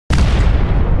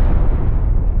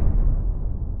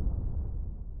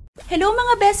Hello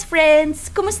mga best friends!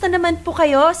 Kumusta naman po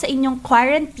kayo sa inyong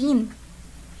quarantine?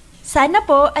 Sana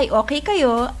po ay okay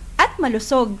kayo at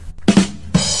malusog.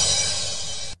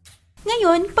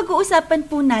 Ngayon, pag-uusapan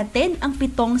po natin ang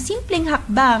 7 simpleng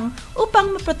hakbang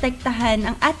upang maprotektahan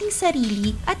ang ating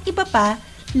sarili at iba pa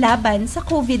laban sa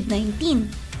COVID-19.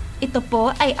 Ito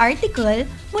po ay article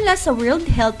mula sa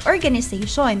World Health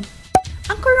Organization.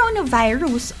 Ang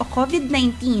coronavirus o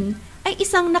COVID-19 ay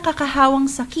isang nakakahawang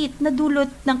sakit na dulot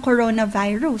ng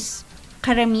coronavirus.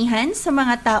 Karamihan sa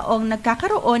mga taong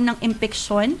nagkakaroon ng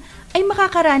impeksyon ay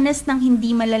makakaranas ng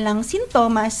hindi malalang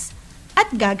sintomas at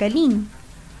gagaling.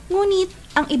 Ngunit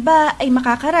ang iba ay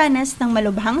makakaranas ng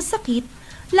malubhang sakit,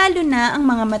 lalo na ang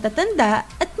mga matatanda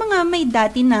at mga may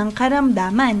dati ng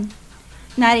karamdaman.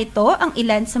 Narito ang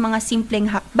ilan sa mga simpleng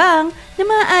hakbang na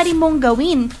maaari mong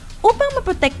gawin upang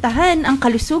maprotektahan ang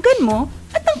kalusugan mo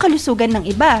at ang kalusugan ng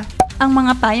iba. Ang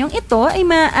mga payong ito ay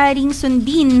maaaring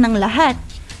sundin ng lahat,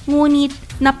 ngunit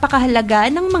napakahalaga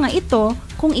ng mga ito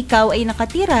kung ikaw ay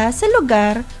nakatira sa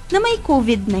lugar na may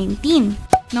COVID-19.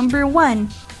 Number 1.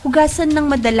 Hugasan ng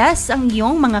madalas ang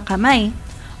iyong mga kamay.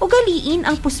 Ugaliin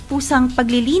ang puspusang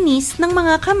paglilinis ng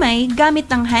mga kamay gamit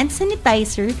ang hand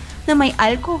sanitizer na may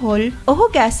alcohol o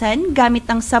hugasan gamit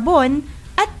ang sabon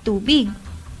at tubig.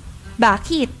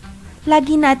 Bakit?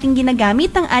 Lagi nating ginagamit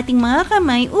ang ating mga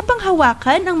kamay upang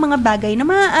hawakan ang mga bagay na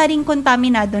maaaring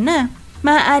kontaminado na.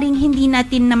 Maaaring hindi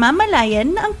natin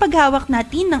namamalayan na ang paghawak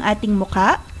natin ng ating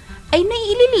muka ay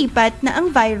naiililipat na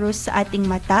ang virus sa ating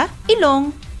mata,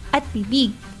 ilong at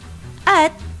bibig.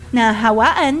 At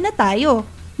nahawaan na tayo.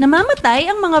 Namamatay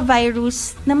ang mga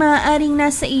virus na maaaring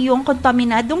nasa iyong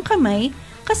kontaminadong kamay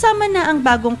kasama na ang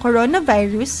bagong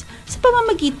coronavirus sa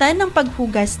pamamagitan ng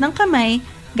paghugas ng kamay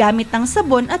gamit ang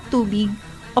sabon at tubig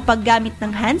o paggamit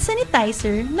ng hand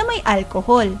sanitizer na may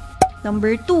alcohol.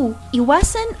 Number 2.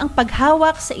 Iwasan ang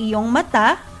paghawak sa iyong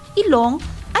mata, ilong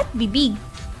at bibig.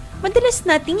 Madalas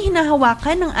nating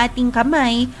hinahawakan ang ating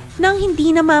kamay nang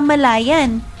hindi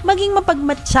namamalayan. Maging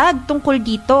mapagmatsyag tungkol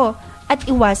dito at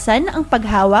iwasan ang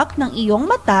paghawak ng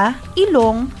iyong mata,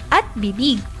 ilong at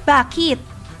bibig. Bakit?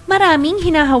 Maraming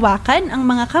hinahawakan ang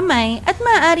mga kamay at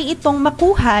maaari itong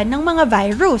makuha ng mga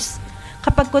virus.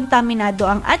 Kapag kontaminado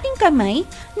ang ating kamay,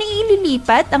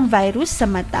 naiililipat ang virus sa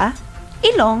mata,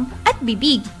 ilong at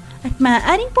bibig at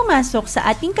maaaring pumasok sa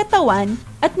ating katawan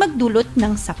at magdulot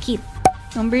ng sakit.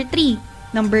 Number 3.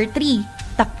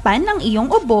 Takpan ang iyong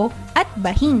ubo at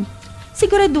bahing.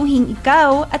 Siguraduhin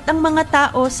ikaw at ang mga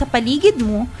tao sa paligid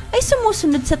mo ay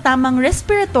sumusunod sa tamang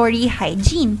respiratory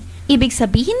hygiene. Ibig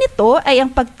sabihin nito ay ang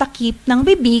pagtakip ng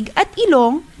bibig at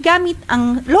ilong gamit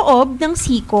ang loob ng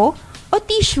siko o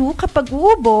tissue kapag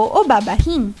uubo o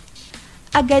babahing.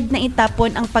 Agad na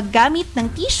itapon ang paggamit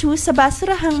ng tissue sa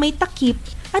basurahang may takip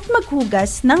at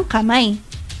maghugas ng kamay.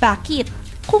 Bakit?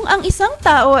 Kung ang isang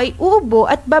tao ay uubo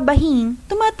at babahing,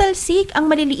 tumatalsik ang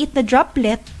maliliit na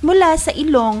droplet mula sa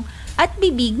ilong at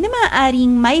bibig na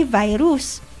maaaring may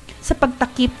virus. Sa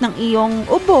pagtakip ng iyong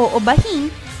ubo o bahing,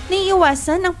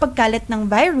 naiiwasan ang pagkalat ng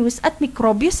virus at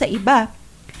mikrobyo sa iba.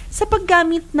 Sa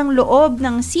paggamit ng loob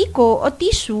ng siko o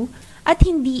tissue at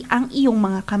hindi ang iyong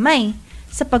mga kamay.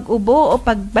 Sa pag-ubo o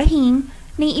pagbahing,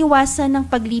 naiiwasan ang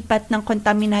paglipat ng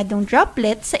kontaminadong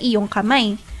droplet sa iyong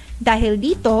kamay. Dahil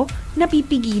dito,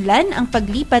 napipigilan ang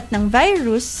paglipat ng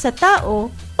virus sa tao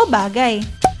o bagay.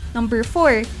 Number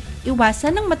 4.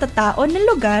 Iwasan ang matatao na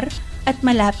lugar at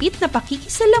malapit na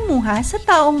pakikisalamuha sa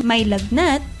taong may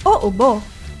lagnat o ubo.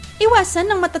 Iwasan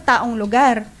ang matataong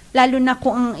lugar, lalo na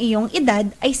kung ang iyong edad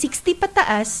ay 60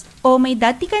 pataas o may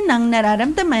dati ka nang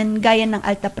nararamdaman gaya ng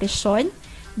alta presyon,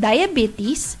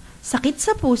 diabetes, sakit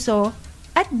sa puso,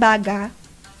 at baga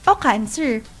o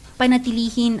cancer.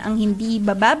 Panatilihin ang hindi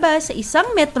bababa sa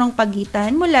 1 metrong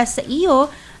pagitan mula sa iyo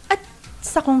at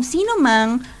sa kung sino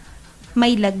mang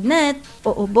may lagnat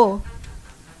o ubo.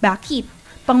 Bakit?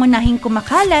 Pangunahing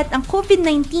kumakalat ang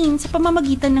COVID-19 sa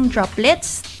pamamagitan ng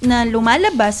droplets na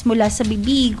lumalabas mula sa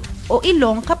bibig o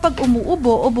ilong kapag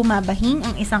umuubo o bumabahing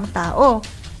ang isang tao.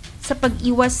 Sa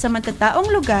pag-iwas sa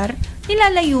matataong lugar,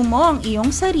 nilalayo mo ang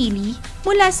iyong sarili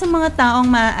mula sa mga taong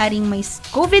maaaring may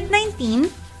COVID-19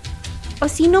 o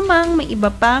sino mang may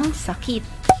iba pang sakit.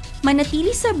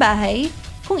 Manatili sa bahay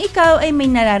kung ikaw ay may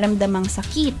nararamdamang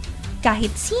sakit,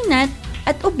 kahit sinat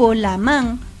at ubo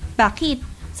lamang. Bakit?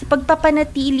 Sa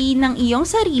pagpapanatili ng iyong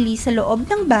sarili sa loob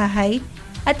ng bahay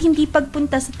at hindi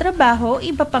pagpunta sa trabaho o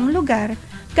iba pang lugar,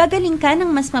 gagaling ka ng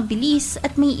mas mabilis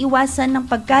at may iwasan ng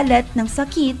pagkalat ng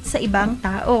sakit sa ibang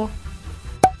tao.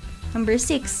 Number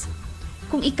 6.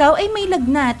 Kung ikaw ay may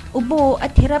lagnat, ubo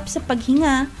at hirap sa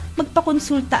paghinga,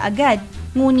 magpakonsulta agad.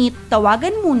 Ngunit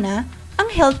tawagan muna ang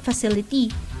health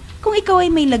facility. Kung ikaw ay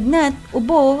may lagnat,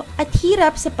 ubo at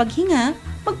hirap sa paghinga,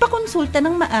 magpakonsulta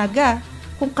ng maaga.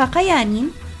 Kung kakayanin,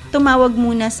 tumawag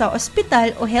muna sa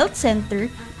ospital o health center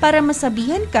para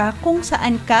masabihan ka kung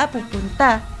saan ka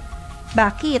pupunta.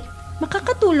 Bakit?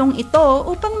 Makakatulong ito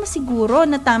upang masiguro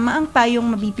na tama ang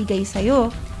payong mabibigay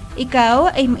sa'yo.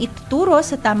 Ikaw ay maituturo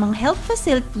sa tamang health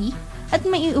facility at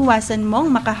maiiwasan mong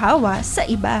makahawa sa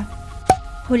iba.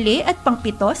 Huli at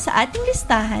pangpito sa ating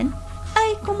listahan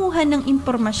ay kumuha ng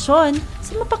impormasyon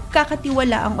sa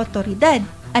mapagkakatiwalaang otoridad.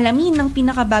 Alamin ang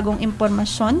pinakabagong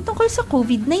impormasyon tungkol sa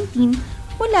COVID-19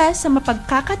 mula sa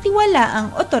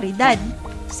mapagkakatiwalaang otoridad.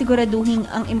 Siguraduhin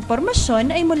ang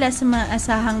impormasyon ay mula sa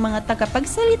maasahang mga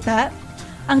tagapagsalita,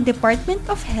 ang Department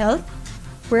of Health,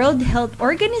 World Health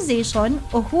Organization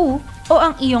o WHO o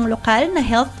ang iyong lokal na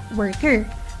health worker.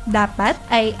 Dapat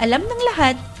ay alam ng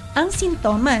lahat ang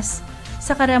sintomas.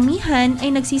 Sa karamihan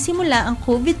ay nagsisimula ang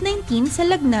COVID-19 sa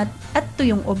lagnat at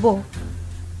tuyong ubo.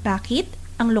 Bakit?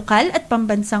 Ang lokal at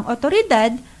pambansang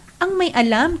otoridad ang may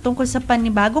alam tungkol sa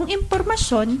panibagong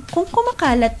impormasyon kung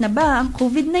kumakalat na ba ang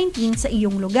COVID-19 sa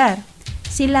iyong lugar.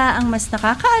 Sila ang mas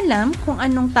nakakaalam kung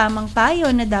anong tamang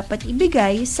payo na dapat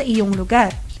ibigay sa iyong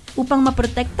lugar upang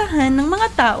maprotektahan ng mga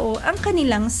tao ang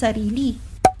kanilang sarili.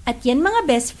 At yan mga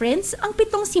best friends, ang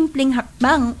 7 simpleng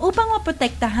hakbang upang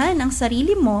maprotektahan ang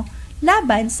sarili mo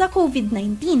laban sa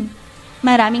COVID-19.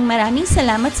 Maraming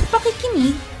salamat sa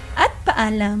pakikinig at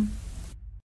paalam.